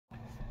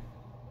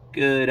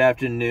Good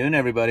afternoon,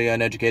 everybody.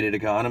 Uneducated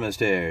economist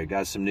here.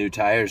 Got some new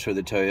tires for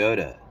the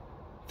Toyota.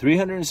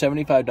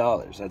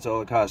 $375. That's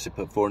all it costs to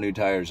put 4 new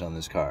tires on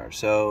this car.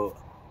 So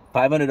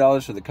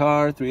 $500 for the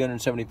car,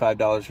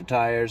 $375 for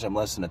tires. I'm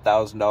less than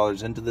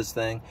 $1,000 into this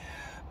thing.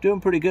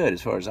 Doing pretty good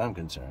as far as I'm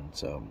concerned.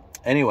 So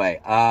anyway,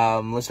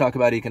 let's talk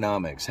about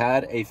economics.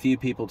 Had a few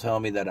people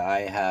tell me that I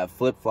have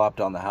flip-flopped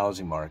on the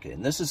housing market.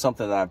 And this is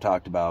something that I've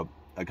talked about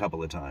a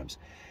couple of times.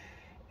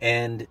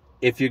 And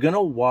if you're going to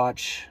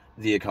watch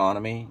the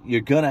economy,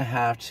 you're going to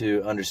have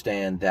to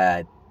understand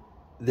that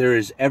there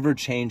is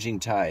ever-changing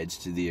tides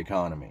to the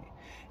economy,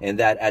 and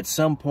that at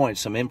some point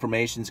some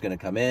information is going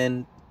to come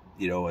in,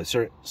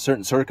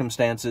 certain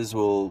circumstances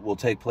will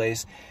take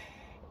place,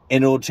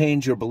 and it'll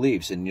change your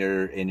beliefs and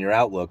your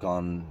outlook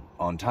on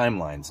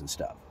timelines and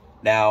stuff.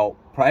 Now,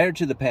 prior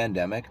to the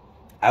pandemic,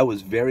 I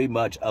was very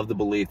much of the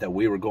belief that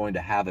we were going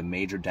to have a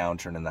major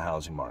downturn in the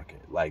housing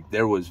market. Like,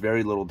 there was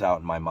very little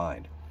doubt in my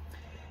mind.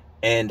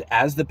 And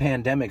as the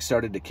pandemic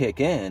started to kick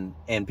in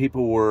and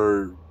people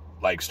were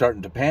like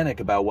starting to panic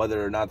about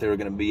whether or not they were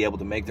going to be able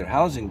to make their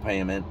housing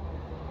payment,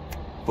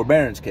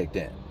 forbearance kicked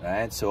in,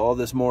 right? So all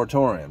this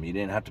moratorium, you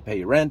didn't have to pay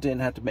your rent, didn't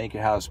have to make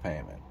your house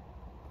payment.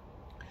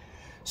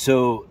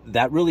 So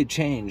that really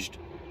changed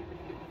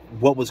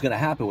what was going to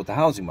happen with the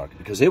housing market,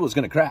 because it was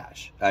going to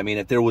crash. I mean,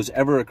 if there was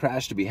ever a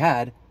crash to be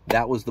had,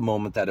 that was the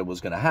moment that it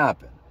was going to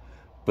happen.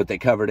 But they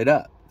covered it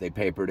up. They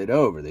papered it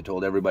over. They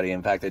told everybody,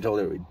 in fact,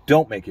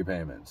 don't make your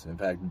payments. In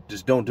fact,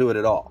 just don't do it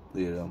at all,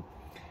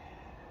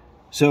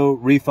 So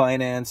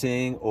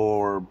refinancing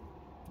or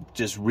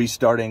just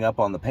restarting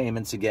up on the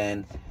payments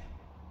again,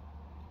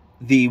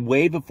 the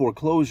wave of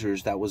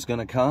foreclosures that was going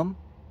to come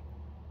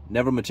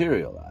never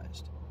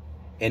materialized.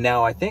 And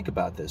now I think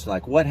about this,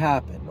 like, what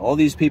happened? All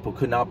these people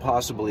could not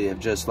possibly have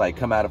just like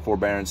come out of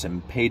forbearance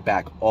and paid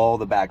back all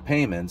the back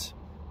payments.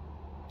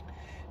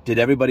 Did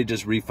everybody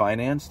just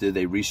refinance? Did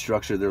they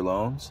restructure their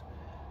loans?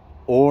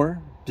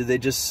 Or did they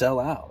just sell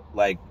out?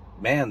 Like,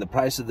 man, the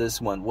price of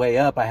this went way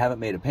up. I haven't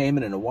made a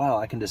payment in a while.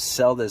 I can just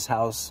sell this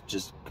house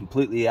just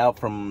completely out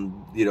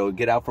from,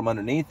 get out from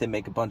underneath and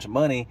make a bunch of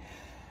money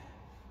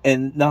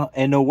and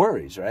no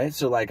worries, right?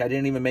 So like, I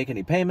didn't even make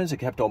any payments. I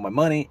kept all my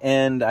money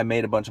and I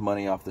made a bunch of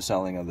money off the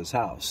selling of this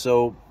house.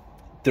 So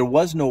there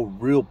was no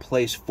real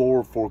place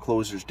for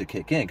foreclosures to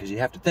kick in, because you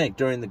have to think,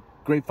 during the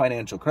great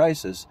financial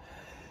crisis,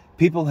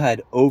 people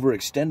had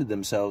overextended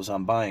themselves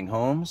on buying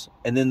homes,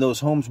 and then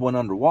those homes went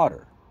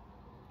underwater,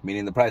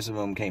 meaning the price of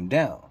them came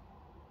down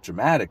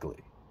dramatically.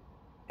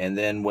 And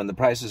then when the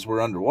prices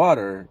were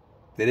underwater,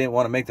 they didn't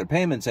want to make their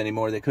payments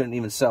anymore. They couldn't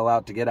even sell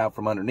out to get out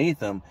from underneath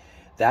them.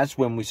 That's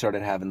when we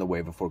started having the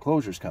wave of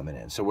foreclosures coming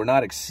in. So we're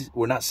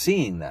not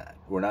seeing that.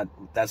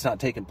 That's not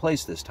taking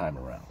place this time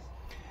around.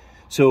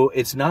 So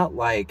it's not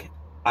like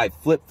I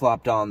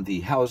flip-flopped on the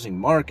housing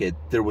market.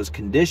 There was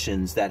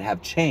conditions that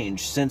have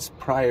changed since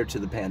prior to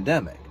the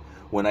pandemic,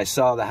 when I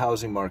saw the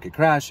housing market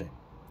crashing.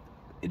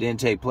 It didn't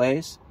take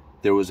place.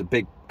 There was a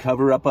big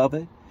cover-up of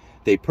it.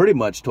 They pretty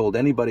much told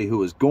anybody who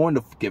was going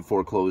to get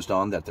foreclosed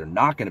on that they're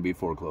not going to be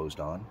foreclosed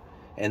on,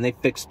 and they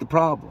fixed the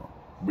problem,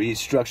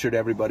 restructured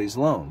everybody's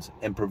loans,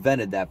 and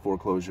prevented that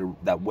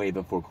wave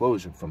of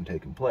foreclosure from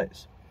taking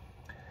place.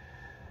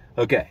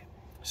 Okay.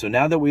 So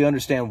now that we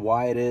understand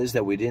why it is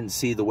that we didn't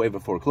see the wave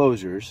of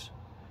foreclosures,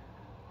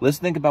 let's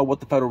think about what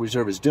the Federal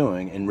Reserve is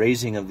doing in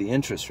raising of the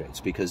interest rates,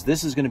 because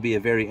this is going to be a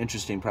very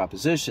interesting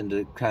proposition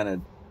to kind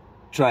of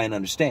try and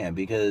understand.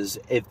 Because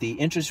if the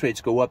interest rates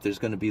go up, there's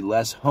going to be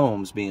less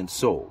homes being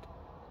sold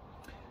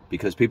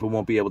because people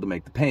won't be able to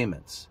make the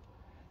payments.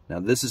 Now,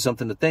 this is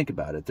something to think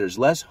about. If there's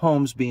less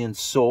homes being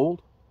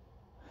sold,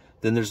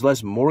 then there's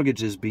less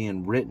mortgages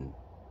being written.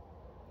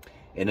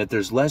 And if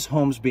there's less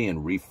homes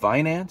being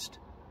refinanced,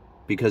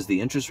 because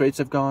the interest rates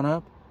have gone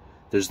up,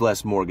 there's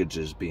less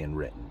mortgages being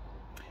written.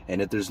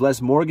 And if there's less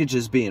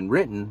mortgages being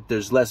written,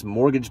 there's less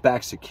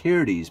mortgage-backed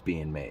securities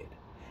being made.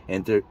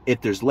 And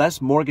if there's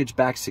less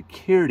mortgage-backed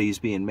securities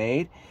being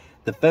made,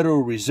 the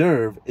Federal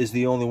Reserve is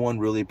the only one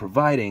really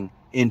providing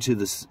into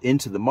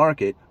the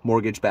market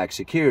mortgage-backed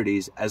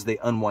securities as they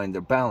unwind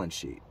their balance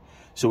sheet.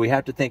 So we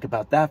have to think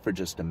about that for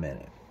just a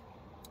minute.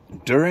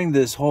 During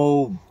this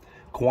whole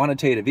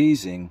quantitative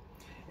easing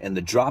and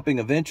the dropping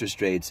of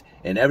interest rates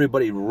and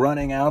everybody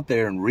running out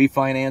there and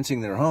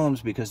refinancing their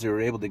homes because they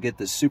were able to get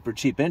this super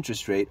cheap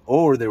interest rate,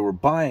 or they were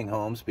buying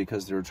homes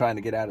because they were trying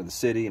to get out of the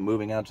city and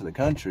moving out to the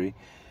country,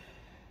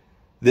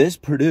 this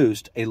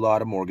produced a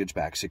lot of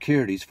mortgage-backed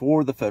securities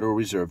for the Federal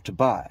Reserve to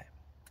buy.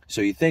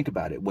 So you think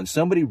about it. When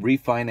somebody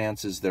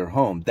refinances their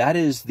home, that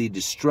is the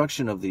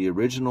destruction of the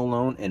original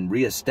loan and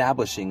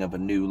reestablishing of a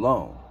new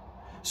loan.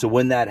 So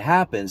when that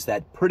happens,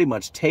 that pretty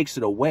much takes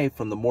it away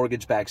from the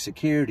mortgage-backed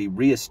security,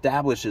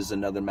 reestablishes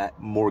another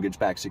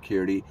mortgage-backed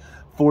security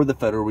for the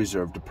Federal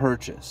Reserve to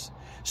purchase.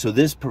 So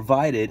this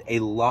provided a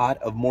lot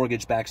of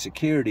mortgage-backed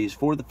securities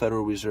for the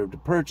Federal Reserve to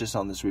purchase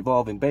on this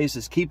revolving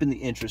basis, keeping the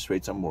interest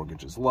rates on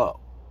mortgages low.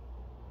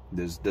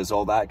 Does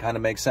all that kind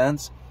of make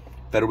sense?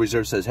 Federal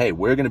Reserve says, hey,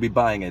 we're going to be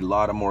buying a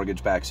lot of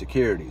mortgage-backed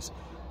securities.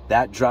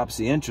 That drops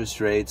the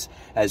interest rates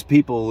as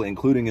people,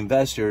 including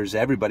investors,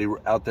 everybody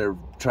out there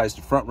tries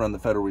to front run the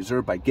Federal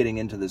Reserve by getting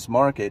into this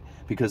market,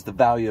 because the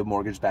value of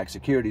mortgage-backed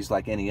securities,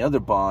 like any other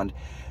bond,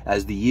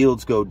 as the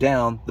yields go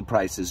down, the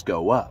prices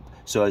go up.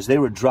 So as they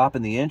were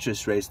dropping the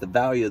interest rates, the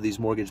value of these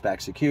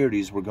mortgage-backed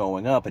securities were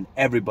going up, and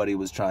everybody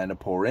was trying to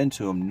pour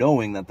into them,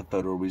 knowing that the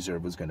Federal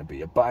Reserve was going to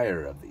be a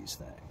buyer of these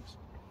things.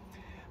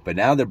 But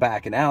now they're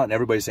backing out, and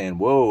everybody's saying,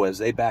 whoa, as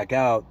they back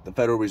out, the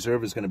Federal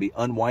Reserve is going to be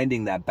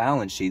unwinding that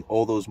balance sheet,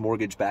 all those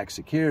mortgage-backed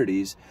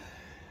securities.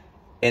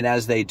 And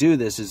as they do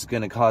this, it's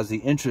going to cause the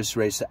interest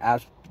rates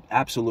to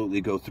absolutely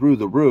go through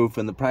the roof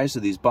and the price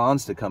of these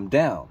bonds to come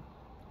down.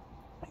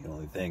 The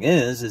only thing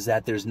is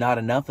that there's not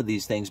enough of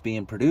these things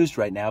being produced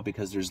right now,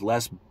 because there's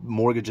less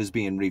mortgages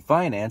being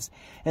refinanced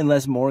and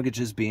less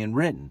mortgages being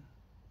written.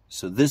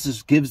 So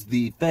this gives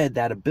the Fed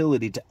that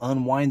ability to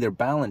unwind their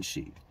balance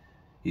sheet.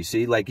 You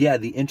see, like, yeah,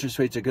 the interest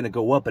rates are going to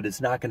go up, but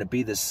it's not going to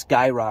be the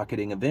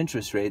skyrocketing of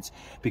interest rates,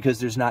 because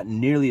there's not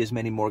nearly as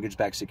many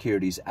mortgage-backed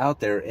securities out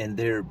there. And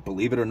there,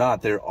 believe it or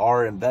not, there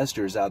are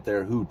investors out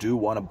there who do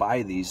want to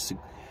buy these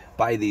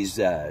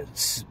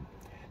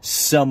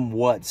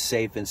somewhat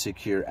safe and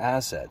secure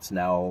assets.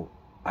 Now,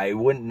 I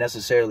wouldn't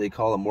necessarily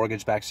call a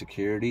mortgage-backed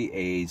security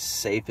a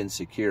safe and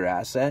secure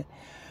asset,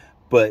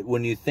 but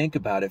when you think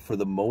about it, for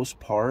the most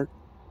part,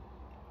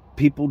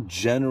 people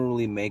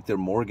generally make their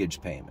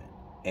mortgage payment.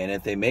 And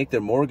if they make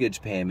their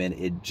mortgage payment,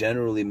 it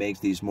generally makes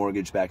these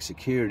mortgage-backed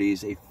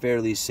securities a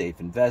fairly safe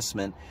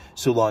investment,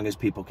 so long as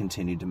people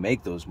continue to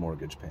make those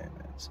mortgage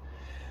payments.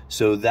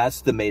 So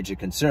that's the major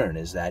concern,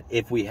 is that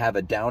if we have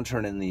a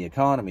downturn in the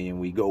economy and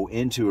we go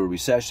into a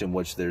recession,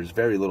 which there's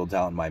very little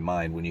doubt in my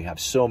mind when you have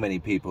so many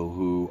people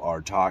who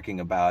are talking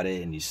about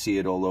it and you see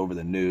it all over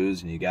the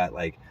news, and you got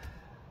like,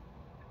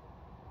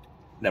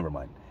 never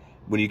mind.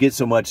 When you get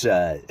so much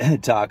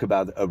talk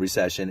about a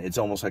recession, it's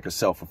almost like a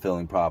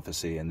self-fulfilling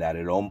prophecy, and that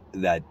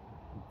that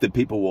the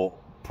people will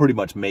pretty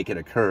much make it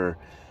occur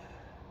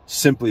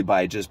simply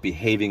by just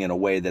behaving in a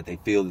way that they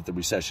feel that the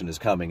recession is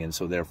coming, and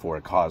so therefore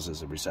it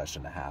causes a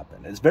recession to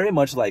happen. It's very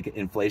much like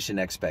inflation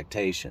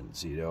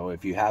expectations. You know,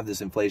 if you have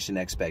this inflation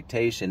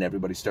expectation,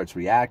 everybody starts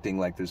reacting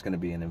like there's going to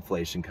be an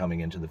inflation coming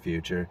into the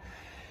future.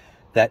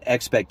 That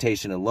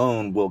expectation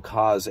alone will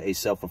cause a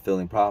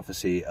self-fulfilling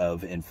prophecy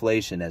of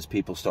inflation, as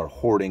people start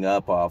hoarding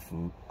up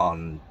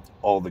on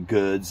all the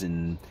goods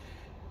and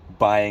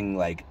buying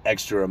like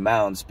extra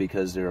amounts,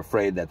 because they're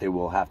afraid that they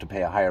will have to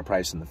pay a higher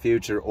price in the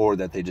future, or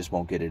that they just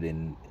won't get it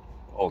in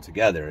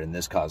altogether, and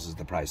this causes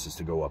the prices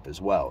to go up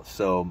as well.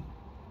 So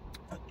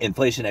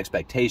inflation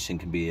expectation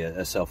can be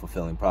a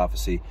self-fulfilling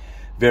prophecy,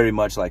 very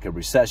much like a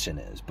recession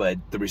is.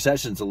 But the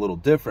recession's a little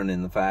different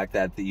in the fact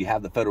that you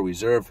have the Federal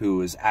Reserve,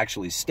 who is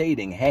actually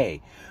stating,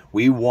 hey,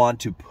 we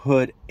want to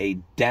put a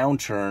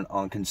downturn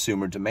on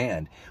consumer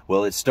demand.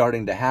 Well, it's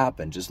starting to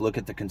happen. Just look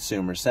at the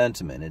consumer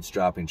sentiment. It's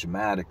dropping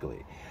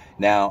dramatically.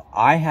 Now,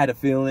 I had a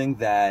feeling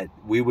that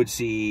we would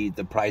see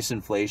the price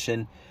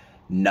inflation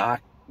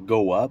not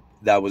go up.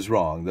 That was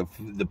wrong.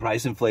 The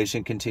price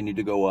inflation continued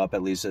to go up,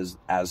 at least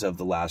as of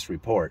the last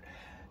report.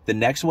 The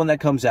next one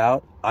that comes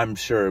out, I'm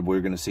sure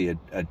we're going to see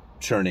a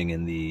churning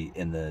in the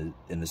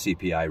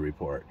CPI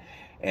report,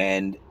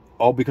 and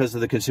all because of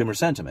the consumer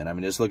sentiment. I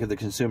mean, just look at the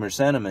consumer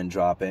sentiment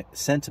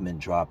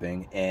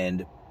dropping,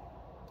 and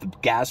the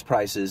gas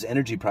prices,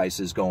 energy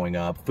prices going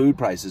up, food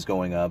prices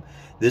going up.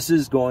 This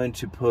is going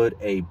to put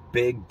a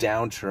big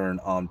downturn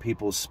on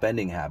people's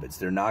spending habits.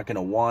 They're not going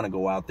to want to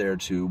go out there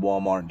to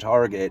Walmart and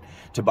Target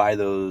to buy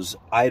those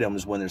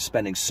items when they're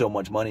spending so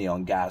much money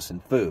on gas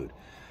and food.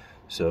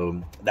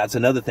 So that's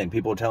another thing.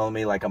 People are telling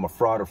me like I'm a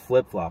fraud or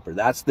flip-flopper.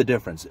 That's the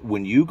difference.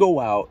 When you go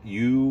out,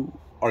 you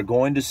are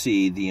going to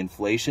see the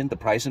inflation, the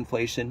price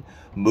inflation,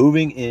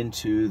 moving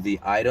into the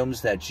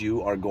items that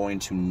you are going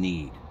to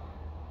need.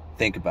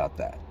 Think about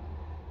that.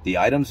 The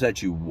items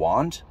that you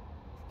want,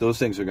 those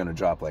things are going to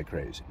drop like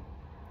crazy.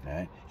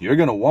 Okay? You're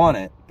going to want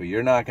it, but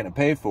you're not going to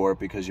pay for it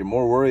because you're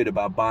more worried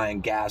about buying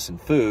gas and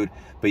food,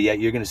 but yet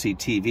you're going to see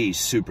TV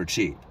super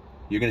cheap.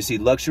 You're going to see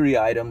luxury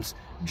items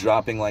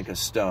dropping like a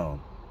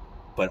stone,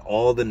 but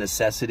all the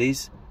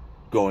necessities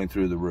going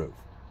through the roof.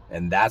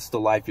 And that's the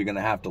life you're going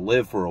to have to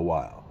live for a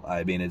while.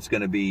 I mean, it's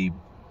going to be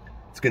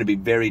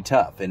very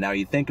tough. And now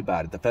you think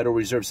about it. The Federal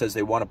Reserve says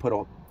they want to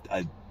put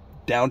a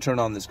downturn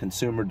on this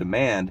consumer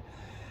demand,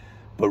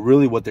 but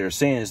really what they're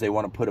saying is they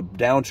want to put a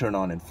downturn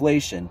on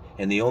inflation,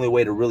 and the only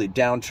way to really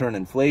downturn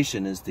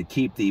inflation is to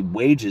keep the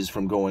wages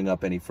from going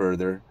up any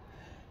further,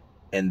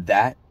 and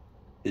that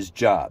is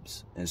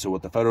jobs. And so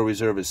what the Federal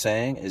Reserve is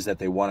saying is that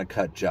they want to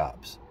cut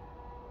jobs.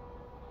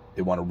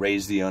 They want to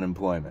raise the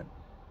unemployment.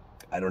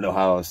 I don't know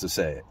how else to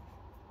say it.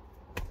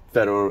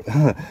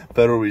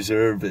 Federal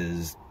Reserve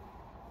is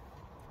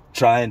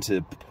trying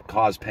to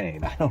cause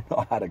pain. I don't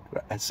know how to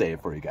say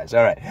it for you guys.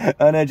 All right,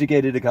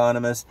 uneducated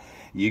economists,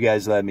 you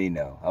guys let me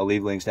know. I'll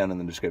leave links down in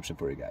the description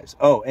for you guys.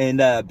 Oh,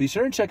 and be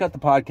sure and check out the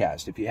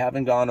podcast. If you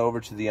haven't gone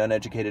over to the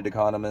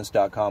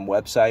uneducatedeconomist.com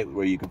website,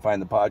 where you can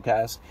find the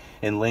podcast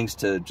and links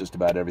to just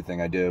about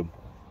everything I do,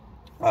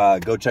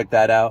 go check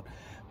that out.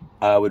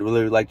 I would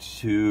really like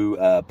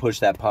to push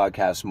that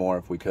podcast more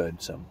if we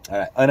could. So, all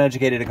right,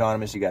 uneducated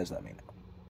economists, you guys let me know.